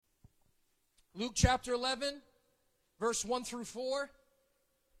Luke chapter 11, verse 1 through 4.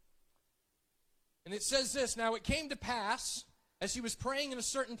 And it says this, "Now it came to pass, as he was praying in a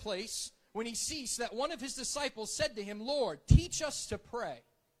certain place, when he ceased, that one of his disciples said to him, 'Lord, teach us to pray,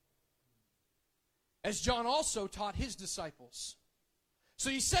 as John also taught his disciples.' So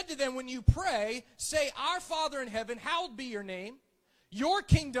he said to them, 'When you pray, say, Our Father in heaven, hallowed be your name. Your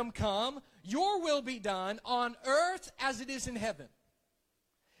kingdom come, your will be done, on earth as it is in heaven.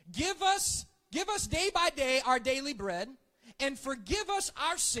 Give us day by day our daily bread, and forgive us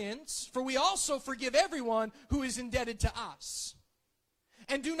our sins, for we also forgive everyone who is indebted to us.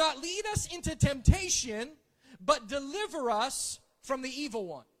 And do not lead us into temptation, but deliver us from the evil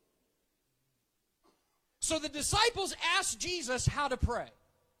one.'" So the disciples asked Jesus how to pray.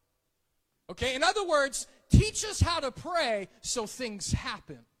 Okay, in other words, teach us how to pray so things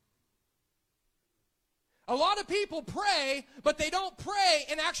happen. A lot of people pray, but they don't pray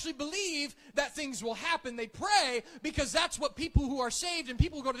and actually believe that things will happen. They pray because that's what people who are saved and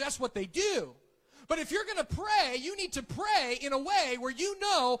people who go to, that's what they do. But if you're going to pray, you need to pray in a way where you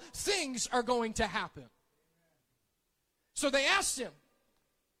know things are going to happen. So they asked him,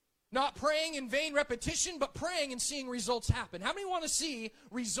 not praying in vain repetition, but praying and seeing results happen. How many want to see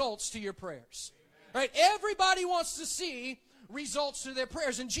results to your prayers? Right? Everybody wants to see results to their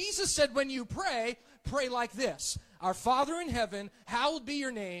prayers. And Jesus said, when you pray, pray like this: Our Father in heaven, hallowed be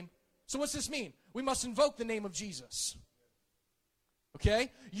your name. So what's this mean? We must invoke the name of Jesus.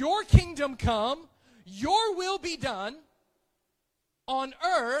 Okay? Your kingdom come, your will be done on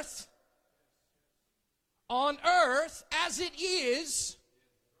earth as it is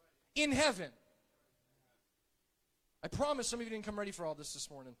in heaven. I promise some of you didn't come ready for all this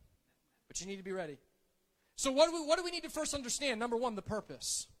morning, but you need to be ready. So what do we need to first understand? Number one, the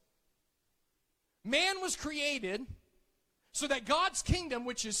purpose. Man was created so that God's kingdom,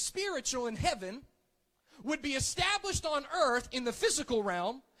 which is spiritual in heaven, would be established on earth in the physical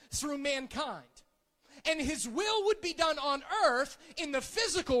realm through mankind. And his will would be done on earth in the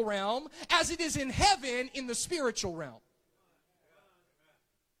physical realm as it is in heaven in the spiritual realm.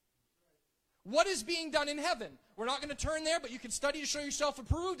 What is being done in heaven? We're not going to turn there, but you can study to show yourself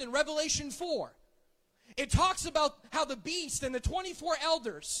approved in Revelation 4. It talks about how the beast and the 24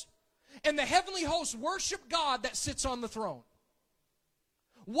 elders and the heavenly hosts worship God that sits on the throne.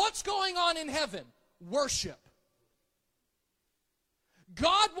 What's going on in heaven? Worship.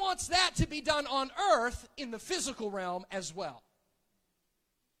 God wants that to be done on earth in the physical realm as well.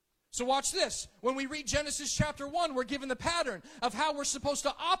 So watch this. When we read Genesis chapter 1, we're given the pattern of how we're supposed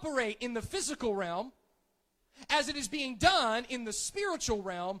to operate in the physical realm as it is being done in the spiritual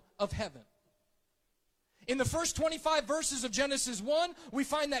realm of heaven. In the first 25 verses of Genesis 1, we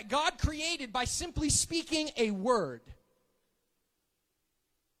find that God created by simply speaking a word.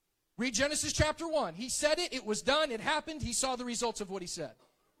 Read Genesis chapter 1. He said it, it was done, it happened, he saw the results of what he said.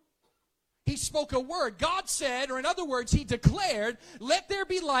 He spoke a word. God said, or in other words, he declared, "Let there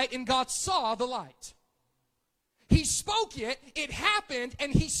be light," and God saw the light. He spoke it, it happened,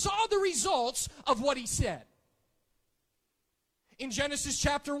 and he saw the results of what he said. In Genesis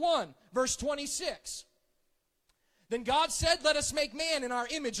chapter 1, verse 26, "Then God said, Let us make man in our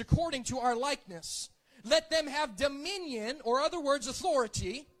image according to our likeness. Let them have dominion," or other words,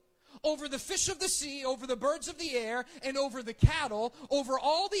 authority, "over the fish of the sea, over the birds of the air, and over the cattle, over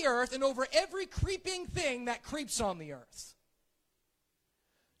all the earth, and over every creeping thing that creeps on the earth."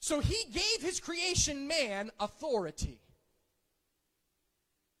 So he gave his creation man authority.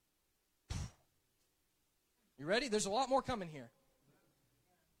 You ready? There's a lot more coming here.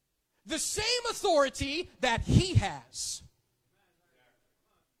 The same authority that he has.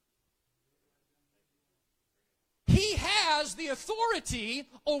 He has the authority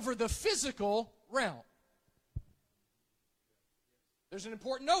over the physical realm. There's an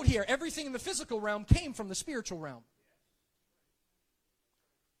important note here. Everything in the physical realm came from the spiritual realm.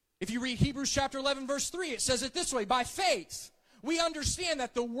 If you read Hebrews chapter 11, verse 3, it says it this way: "By faith, we understand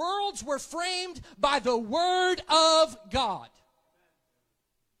that the worlds were framed by the word of God,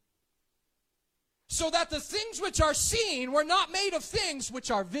 so that the things which are seen were not made of things which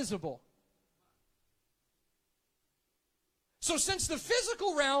are visible." So since the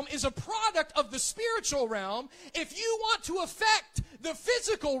physical realm is a product of the spiritual realm, if you want to affect the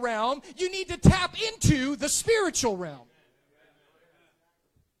physical realm, you need to tap into the spiritual realm.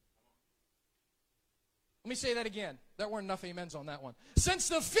 Let me say that again. There weren't enough amens on that one. Since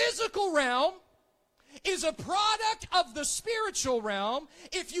the physical realm is a product of the spiritual realm,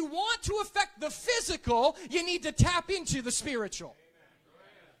 if you want to affect the physical, you need to tap into the spiritual.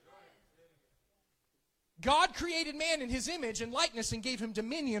 God created man in his image and likeness and gave him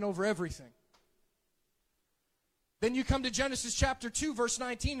dominion over everything. Then you come to Genesis chapter 2, verse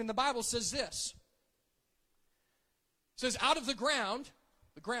 19, and the Bible says this. It says, out of the ground,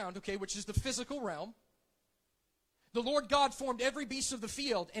 okay, which is the physical realm, the Lord God formed every beast of the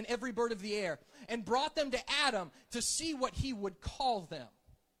field and every bird of the air, and brought them to Adam to see what he would call them.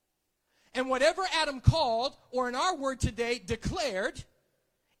 And whatever Adam called, or in our word today, declared,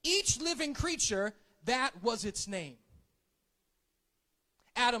 each living creature, that was its name.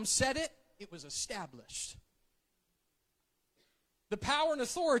 Adam said it, it was established. The power and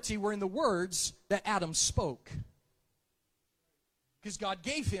authority were in the words that Adam spoke. Because God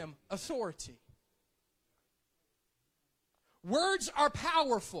gave him authority. Words are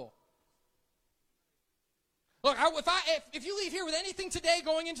powerful. Look, if you leave here with anything today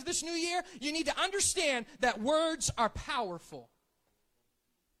going into this new year, you need to understand that words are powerful.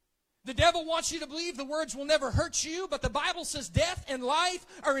 The devil wants you to believe the words will never hurt you, but the Bible says death and life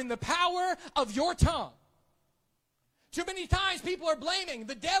are in the power of your tongue. Too many times people are blaming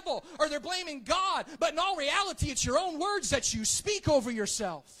the devil or they're blaming God, but in all reality, it's your own words that you speak over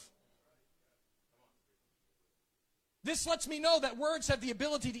yourself. This lets me know that words have the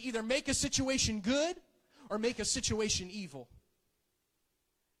ability to either make a situation good or make a situation evil.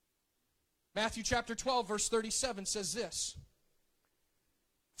 Matthew chapter 12, verse 37 says this.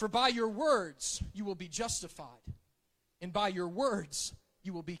 For by your words you will be justified, and by your words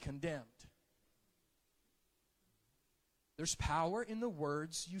you will be condemned. There's power in the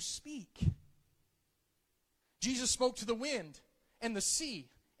words you speak. Jesus spoke to the wind and the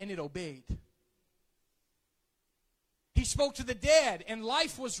sea, and it obeyed. He spoke to the dead, and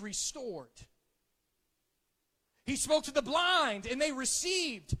life was restored. He spoke to the blind, and they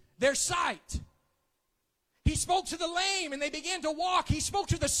received their sight. He spoke to the lame, and they began to walk. He spoke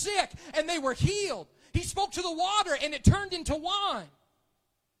to the sick, and they were healed. He spoke to the water, and it turned into wine.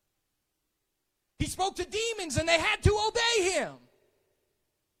 He spoke to demons, and they had to obey him.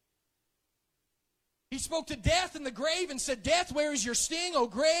 He spoke to death and the grave and said, Death, where is your sting? O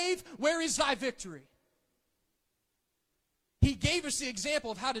grave, where is thy victory? He gave us the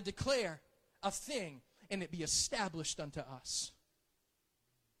example of how to declare a thing and it be established unto us.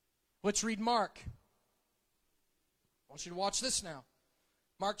 Let's read Mark. I want you to watch this now.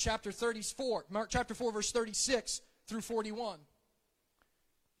 Mark chapter 4, verse 36 through 41. It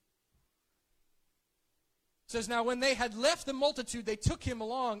says, Now when they had left the multitude, they took him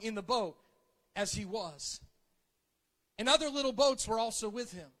along in the boat as he was. And other little boats were also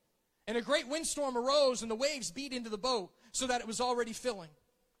with him. And a great windstorm arose, and the waves beat into the boat, so that it was already filling.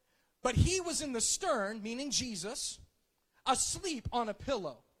 But he was in the stern, meaning Jesus, asleep on a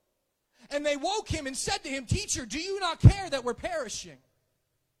pillow. And they woke him and said to him, Teacher, do you not care that we're perishing?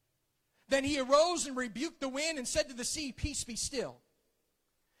 Then he arose and rebuked the wind and said to the sea, Peace, be still.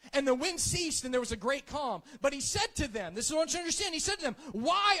 And the wind ceased, and there was a great calm. But he said to them, this is what I want you to understand, he said to them,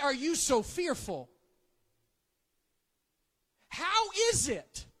 Why are you so fearful? How is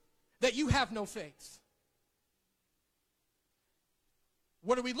it that you have no faith?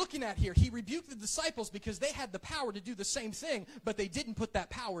 What are we looking at here? He rebuked the disciples because they had the power to do the same thing, but they didn't put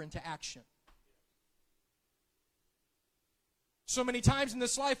that power into action. So many times in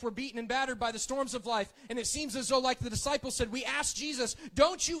this life, we're beaten and battered by the storms of life, and it seems as though, like the disciples said, we asked Jesus,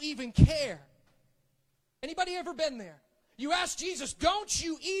 don't you even care? Anybody ever been there? You ask Jesus, don't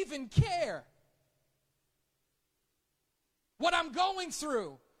you even care what I'm going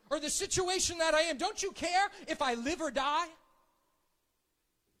through or the situation that I am? Don't you care if I live or die?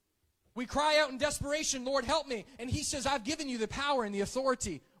 We cry out in desperation, Lord, help me. And he says, I've given you the power and the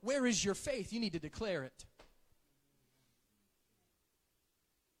authority. Where is your faith? You need to declare it.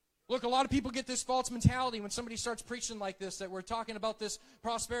 Look, a lot of people get this false mentality when somebody starts preaching like this, that we're talking about this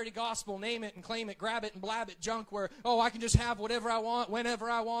prosperity gospel, name it and claim it, grab it and blab it junk where, oh, I can just have whatever I want, whenever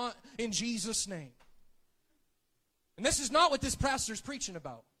I want, in Jesus' name. And this is not what this pastor's preaching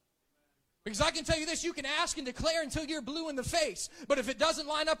about. Because I can tell you this, you can ask and declare until you're blue in the face. But if it doesn't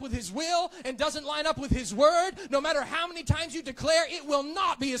line up with his will and doesn't line up with his word, no matter how many times you declare, it will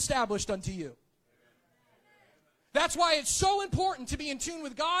not be established unto you. That's why it's so important to be in tune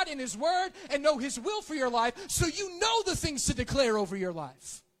with God and his word and know his will for your life so you know the things to declare over your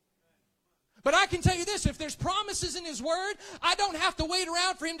life. But I can tell you this, if there's promises in his word, I don't have to wait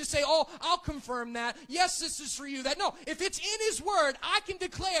around for him to say, oh, I'll confirm that. Yes, this is for you. That no, if it's in his word, I can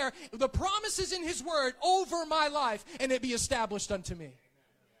declare the promises in his word over my life and it be established unto me.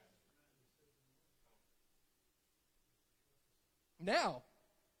 Now,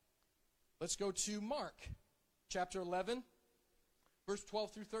 let's go to Mark chapter 11, verse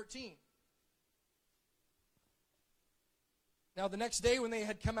 12 through 13. Now the next day when they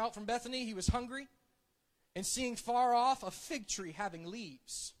had come out from Bethany, he was hungry. and seeing far off a fig tree having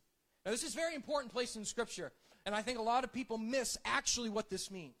leaves. Now, this is a very important place in Scripture, and I think a lot of people miss actually what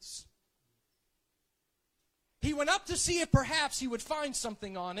this means. He went up to see if perhaps he would find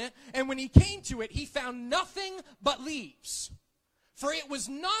something on it, and when he came to it, he found nothing but leaves, for it was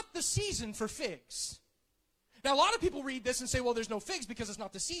not the season for figs. Now, a lot of people read this and say, well, there's no figs because it's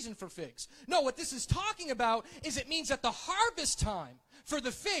not the season for figs. No, what this is talking about is it means that the harvest time for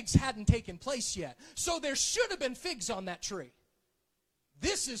the figs hadn't taken place yet. So there should have been figs on that tree.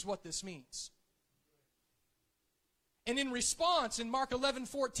 This is what this means. And in response, in Mark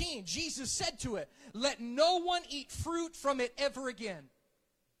 11:14, Jesus said to it, let no one eat fruit from it ever again.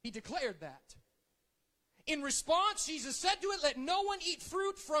 He declared that. In response, Jesus said to it, let no one eat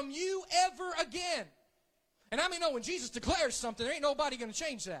fruit from you ever again. And I know when Jesus declares something, there ain't nobody going to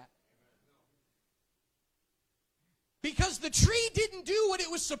change that. Because the tree didn't do what it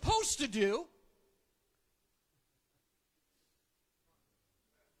was supposed to do.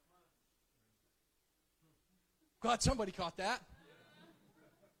 Glad somebody caught that.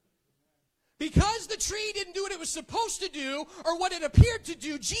 Because the tree didn't do what it was supposed to do, or what it appeared to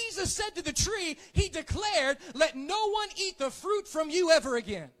do, Jesus said to the tree, he declared, let no one eat the fruit from you ever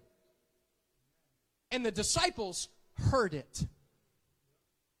again. And the disciples heard it.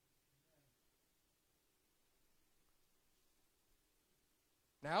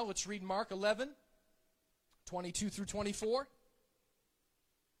 Now let's read Mark 11:22 through 24. It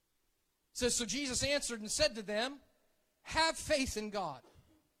says, so Jesus answered and said to them, have faith in God.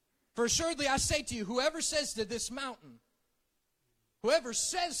 For assuredly I say to you, whoever says to this mountain,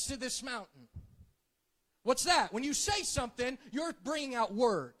 what's that? When you say something, you're bringing out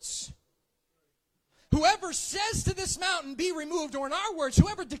words. Whoever says to this mountain, be removed, or in our words,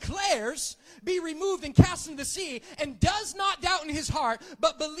 whoever declares, be removed and cast into the sea, and does not doubt in his heart,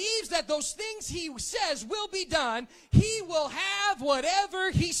 but believes that those things he says will be done, he will have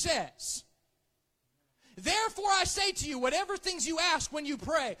whatever he says. Therefore I say to you, whatever things you ask when you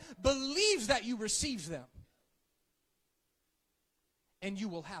pray, believe that you receive them, and you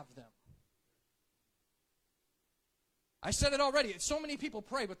will have them. I said it already. So many people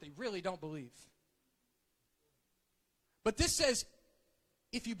pray, but they really don't believe. But this says,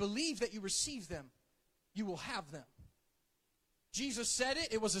 if you believe that you receive them, you will have them. Jesus said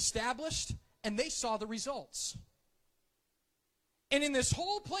it, it was established, and they saw the results. And in this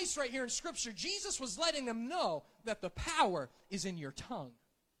whole place right here in Scripture, Jesus was letting them know that the power is in your tongue.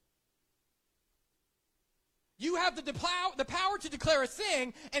 You have the power to declare a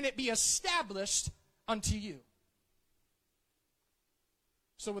thing, and it be established unto you.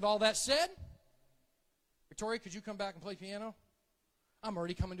 So with all that said, Victoria, could you come back and play piano? I'm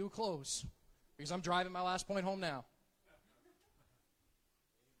already coming to a close because I'm driving my last point home now.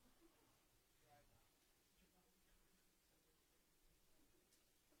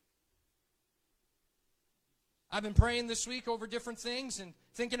 I've been praying this week over different things and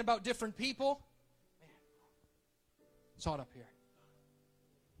thinking about different people. It's hot up here.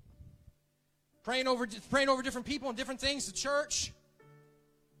 Praying over different people and different things, the church.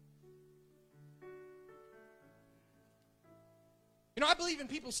 You know, I believe in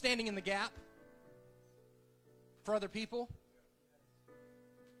people standing in the gap for other people.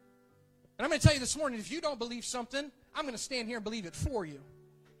 And I'm going to tell you this morning, if you don't believe something, I'm going to stand here and believe it for you.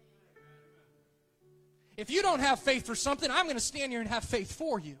 If you don't have faith for something, I'm going to stand here and have faith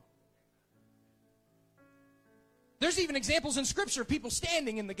for you. There's even examples in Scripture of people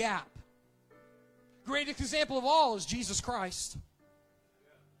standing in the gap. Greatest example of all is Jesus Christ.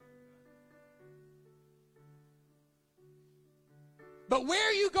 But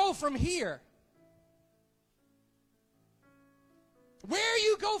where you go from here,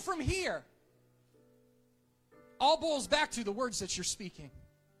 all boils back to the words that you're speaking.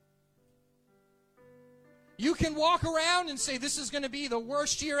 You can walk around and say, this is going to be the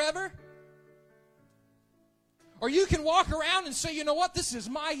worst year ever. Or you can walk around and say, you know what, this is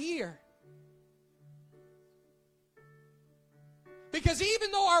my year. Because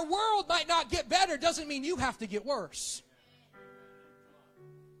even though our world might not get better, doesn't mean you have to get worse.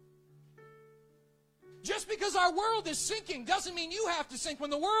 Just because our world is sinking doesn't mean you have to sink. When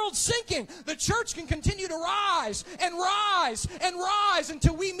the world's sinking, the church can continue to rise and rise and rise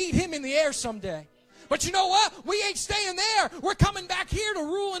until we meet Him in the air someday. But you know what? We ain't staying there. We're coming back here to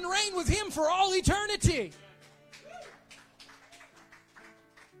rule and reign with Him for all eternity.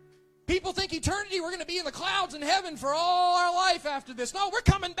 People think eternity, we're going to be in the clouds in heaven for all our life after this. No, we're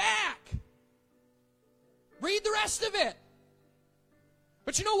coming back. Read the rest of it.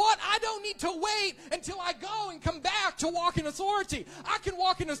 But you know what? I don't need to wait until I go and come back to walk in authority. I can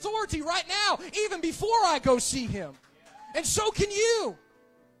walk in authority right now, even before I go see Him. And so can you.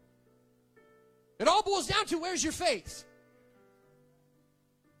 It all boils down to, where's your faith?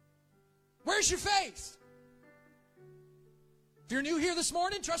 Where's your faith? If you're new here this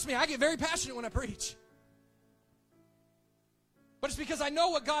morning, trust me, I get very passionate when I preach. But it's because I know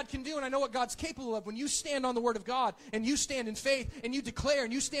what God can do and I know what God's capable of. When you stand on the Word of God and you stand in faith and you declare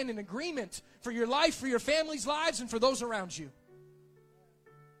and you stand in agreement for your life, for your family's lives, and for those around you.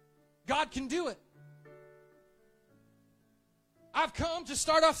 God can do it. I've come to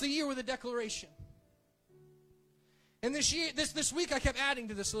start off the year with a declaration. And this week I kept adding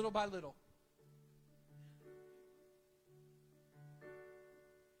to this little by little.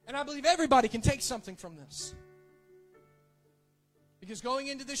 And I believe everybody can take something from this. Because going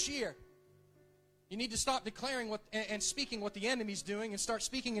into this year, you need to stop declaring and speaking what the enemy's doing and start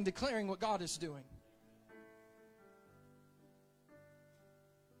speaking and declaring what God is doing.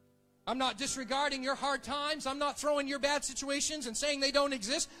 I'm not disregarding your hard times. I'm not throwing your bad situations and saying they don't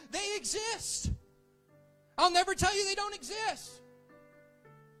exist. They exist. I'll never tell you they don't exist.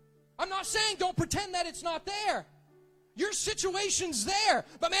 I'm not saying don't pretend that it's not there. Your situation's there.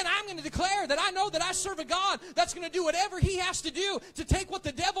 But man, I'm going to declare that I know that I serve a God that's going to do whatever He has to do to take what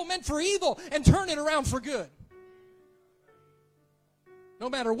the devil meant for evil and turn it around for good. No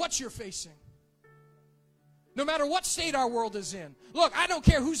matter what you're facing. No matter what state our world is in. Look, I don't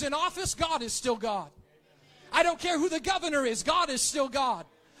care who's in office, God is still God. I don't care who the governor is, God is still God.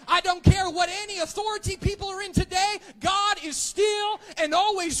 I don't care what any authority people are in today, God is still and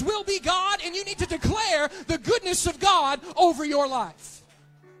always will be God, and you need to declare the goodness of God over your life.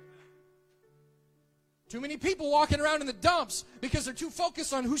 Too many people walking around in the dumps because they're too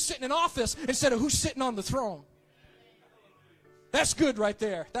focused on who's sitting in office instead of who's sitting on the throne. That's good right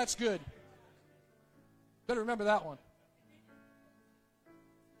there. That's good. Better remember that one.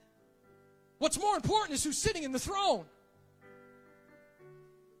 What's more important is who's sitting in the throne.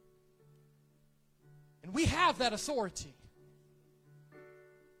 And we have that authority.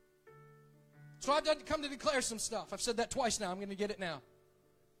 So I've come to declare some stuff. I've said that twice now. I'm going to get it now.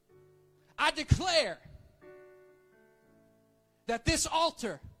 I declare that this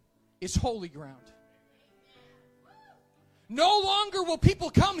altar is holy ground. No longer will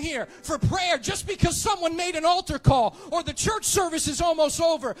people come here for prayer just because someone made an altar call or the church service is almost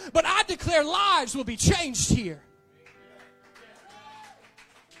over. But I declare lives will be changed here.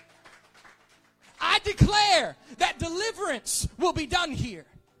 I declare that deliverance will be done here.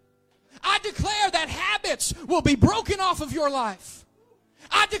 I declare that habits will be broken off of your life.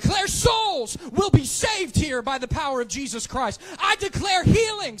 I declare souls will be saved here by the power of Jesus Christ. I declare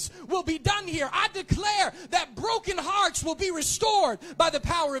healings will be done here. I declare that broken hearts will be restored by the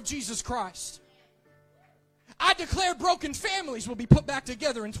power of Jesus Christ. I declare broken families will be put back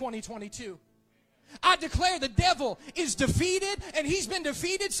together in 2022. I declare the devil is defeated, and he's been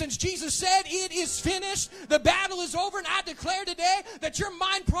defeated since Jesus said, "It is finished." The battle is over, and I declare today that your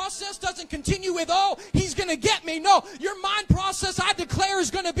mind process doesn't continue with, "Oh, he's going to get me." No, your mind process, I declare,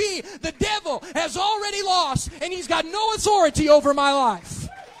 is going to be, the devil has already lost, and he's got no authority over my life.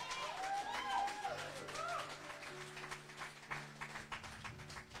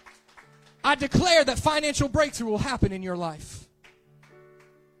 I declare that financial breakthrough will happen in your life.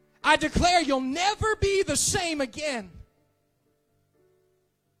 I declare you'll never be the same again.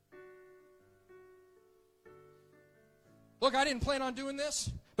 Look, I didn't plan on doing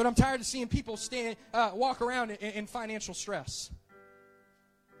this, but I'm tired of seeing people walk around in financial stress.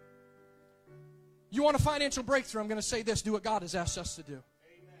 You want a financial breakthrough? I'm going to say this: do what God has asked us to do.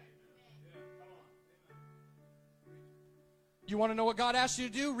 You want to know what God asked you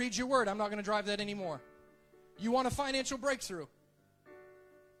to do? Read your word. I'm not going to drive that anymore. You want a financial breakthrough?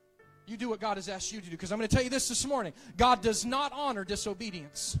 You do what God has asked you to do. Because I'm going to tell you this morning. God does not honor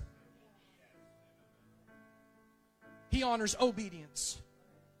disobedience. He honors obedience.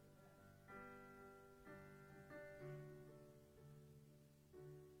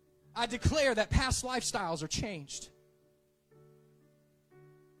 I declare that past lifestyles are changed.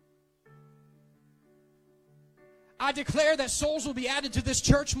 I declare that souls will be added to this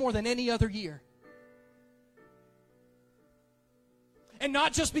church more than any other year. And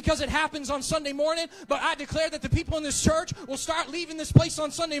not just because it happens on Sunday morning, but I declare that the people in this church will start leaving this place on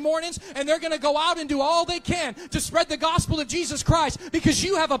Sunday mornings, and they're going to go out and do all they can to spread the gospel of Jesus Christ, because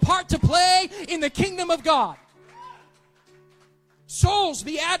you have a part to play in the kingdom of God. Souls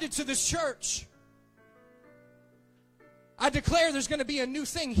be added to this church. I declare there's going to be a new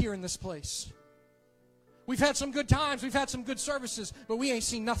thing here in this place. We've had some good times. We've had some good services, but we ain't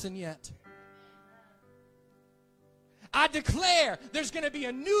seen nothing yet. I declare there's going to be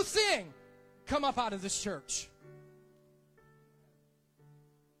a new thing come up out of this church.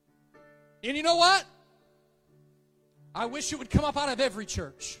 And you know what? I wish it would come up out of every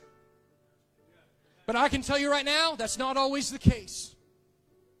church. But I can tell you right now, that's not always the case.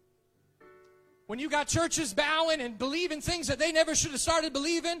 When you got churches bowing and believing things that they never should have started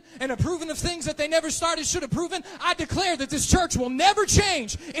believing and approving of things that they never should have proven, I declare that this church will never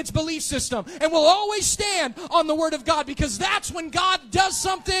change its belief system and will always stand on the Word of God, because that's when God does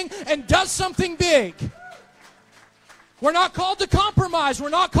something and does something big. We're not called to compromise. We're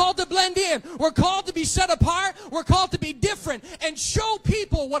not called to blend in. We're called to be set apart. We're called to be different and show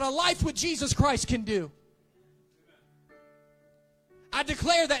people what a life with Jesus Christ can do. I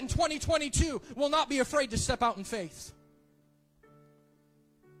declare that in 2022, we'll not be afraid to step out in faith.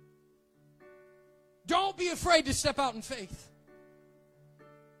 Don't be afraid to step out in faith.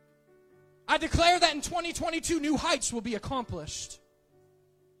 I declare that in 2022, new heights will be accomplished.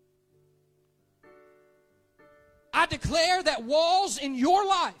 I declare that walls in your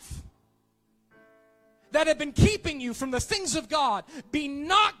life that have been keeping you from the things of God be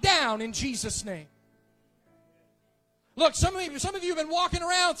knocked down in Jesus' name. Look, some of you have been walking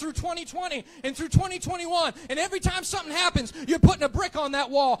around through 2020 and through 2021, and every time something happens, you're putting a brick on that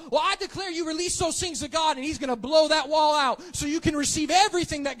wall. Well, I declare you release those things to God, and He's going to blow that wall out so you can receive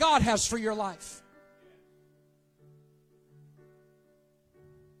everything that God has for your life.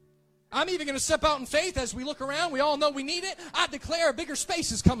 I'm even going to step out in faith as we look around. We all know we need it. I declare a bigger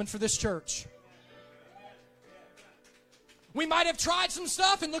space is coming for this church. We might have tried some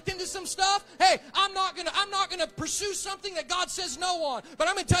stuff and looked into some stuff. Hey, I'm not gonna pursue something that God says no on. But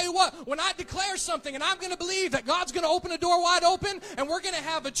I'm gonna tell you what, when I declare something and I'm gonna believe that God's gonna open a door wide open and we're gonna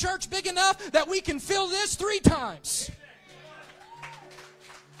have a church big enough that we can fill this 3 times.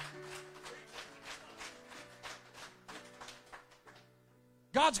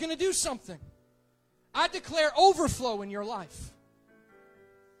 God's gonna do something. I declare overflow in your life.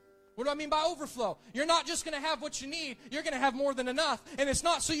 What do I mean by overflow? You're not just going to have what you need. You're going to have more than enough. And it's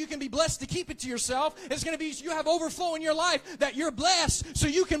not so you can be blessed to keep it to yourself. It's going to be you have overflow in your life that you're blessed so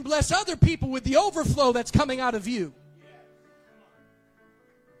you can bless other people with the overflow that's coming out of you.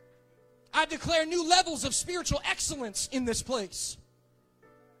 I declare new levels of spiritual excellence in this place.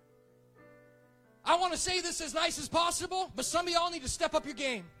 I want to say this as nice as possible, but some of y'all need to step up your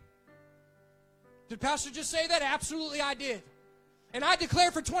game. Did Pastor just say that? Absolutely, I did. And I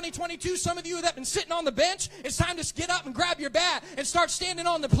declare for 2022, some of you that have been sitting on the bench, it's time to get up and grab your bat and start standing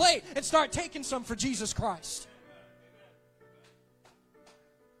on the plate and start taking some for Jesus Christ.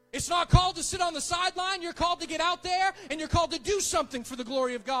 It's not called to sit on the sideline. You're called to get out there and you're called to do something for the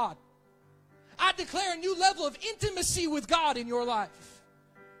glory of God. I declare a new level of intimacy with God in your life.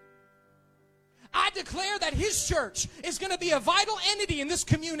 I declare that His church is going to be a vital entity in this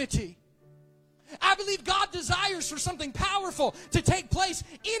community. I believe God desires for something powerful to take place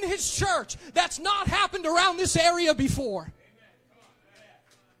in His church that's not happened around this area before.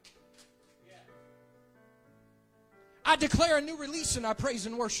 I declare a new release in our praise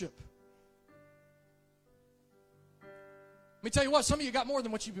and worship. Let me tell you what, some of you got more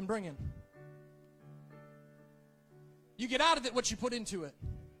than what you've been bringing. You get out of it what you put into it.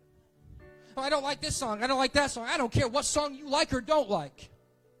 Oh, I don't like this song. I don't like that song. I don't care what song you like or don't like.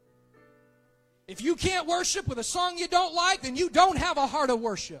 If you can't worship with a song you don't like, then you don't have a heart of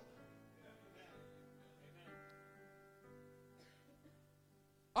worship.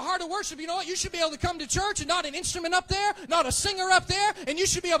 A heart of worship, you know what? You should be able to come to church and not an instrument up there, not a singer up there, and you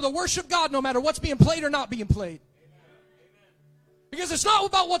should be able to worship God no matter what's being played or not being played. Because it's not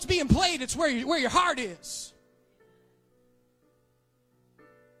about what's being played, it's where your heart is.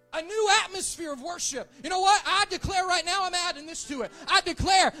 A new atmosphere of worship. You know what? I declare right now, I'm adding this to it. I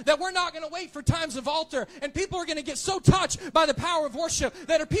declare that we're not going to wait for times of altar. And people are going to get so touched by the power of worship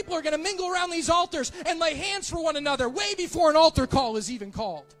that people are going to mingle around these altars and lay hands for one another way before an altar call is even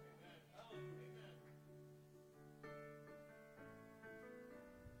called.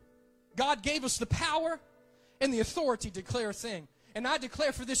 God gave us the power and the authority to declare a thing. And I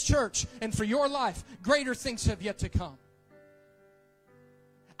declare for this church and for your life, greater things have yet to come.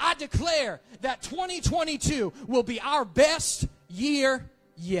 I declare that 2022 will be our best year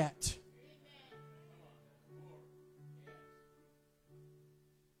yet.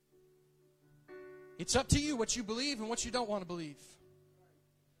 It's up to you what you believe and what you don't want to believe.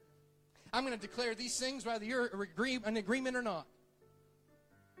 I'm going to declare these things whether you're in agreement or not.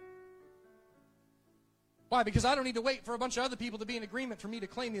 Why? Because I don't need to wait for a bunch of other people to be in agreement for me to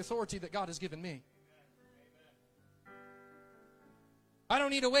claim the authority that God has given me. I don't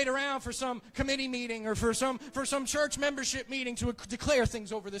need to wait around for some committee meeting or for some church membership meeting to declare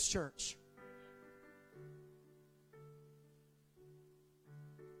things over this church.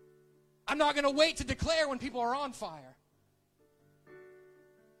 I'm not going to wait to declare when people are on fire.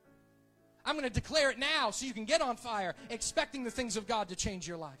 I'm going to declare it now so you can get on fire, expecting the things of God to change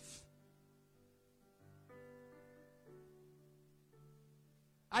your life.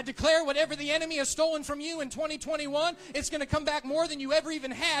 I declare whatever the enemy has stolen from you in 2021, it's going to come back more than you ever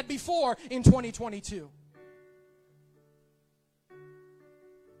even had before in 2022.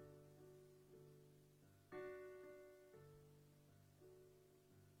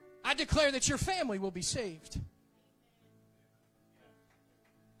 I declare that your family will be saved.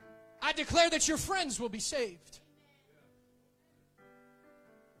 I declare that your friends will be saved.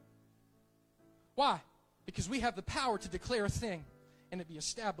 Why? Because we have the power to declare a thing and it be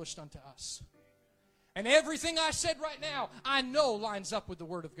established unto us. And everything I said right now, I know lines up with the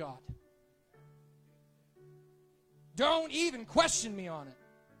Word of God. Don't even question me on it.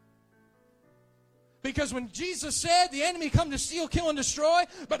 Because when Jesus said, the enemy come to steal, kill, and destroy,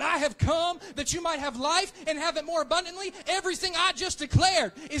 but I have come that you might have life and have it more abundantly, everything I just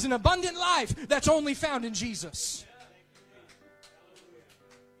declared is an abundant life that's only found in Jesus.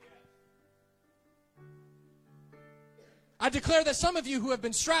 I declare that some of you who have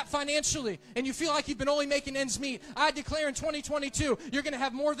been strapped financially and you feel like you've been only making ends meet, I declare in 2022, you're going to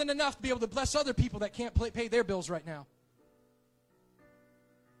have more than enough to be able to bless other people that can't pay their bills right now.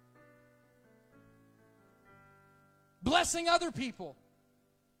 Blessing other people.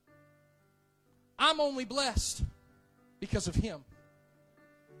 I'm only blessed because of Him.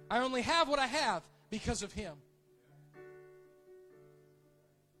 I only have what I have because of Him.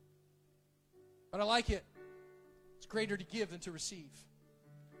 But I like it. It's greater to give than to receive.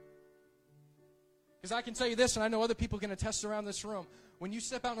 Because I can tell you this, and I know other people can attest around this room. When you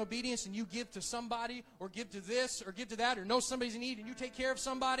step out in obedience and you give to somebody, or give to this, or give to that, or know somebody's in need, and you take care of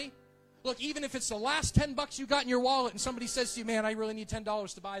somebody, look, even if it's the last $10 you got in your wallet and somebody says to you, man, I really need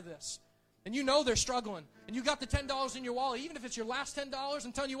 $10 to buy this. And you know they're struggling. And you got the $10 in your wallet. Even if it's your last $10,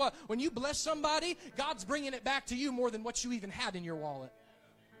 I'm telling you what, when you bless somebody, God's bringing it back to you more than what you even had in your wallet.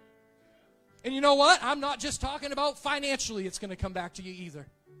 And you know what? I'm not just talking about financially it's going to come back to you either.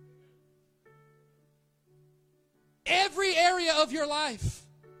 Every area of your life.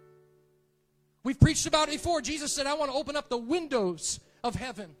 We've preached about it before. Jesus said, I want to open up the windows of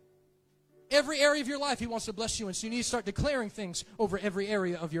heaven. Every area of your life He wants to bless you in. So you need to start declaring things over every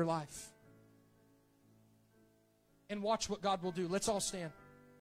area of your life. And watch what God will do. Let's all stand.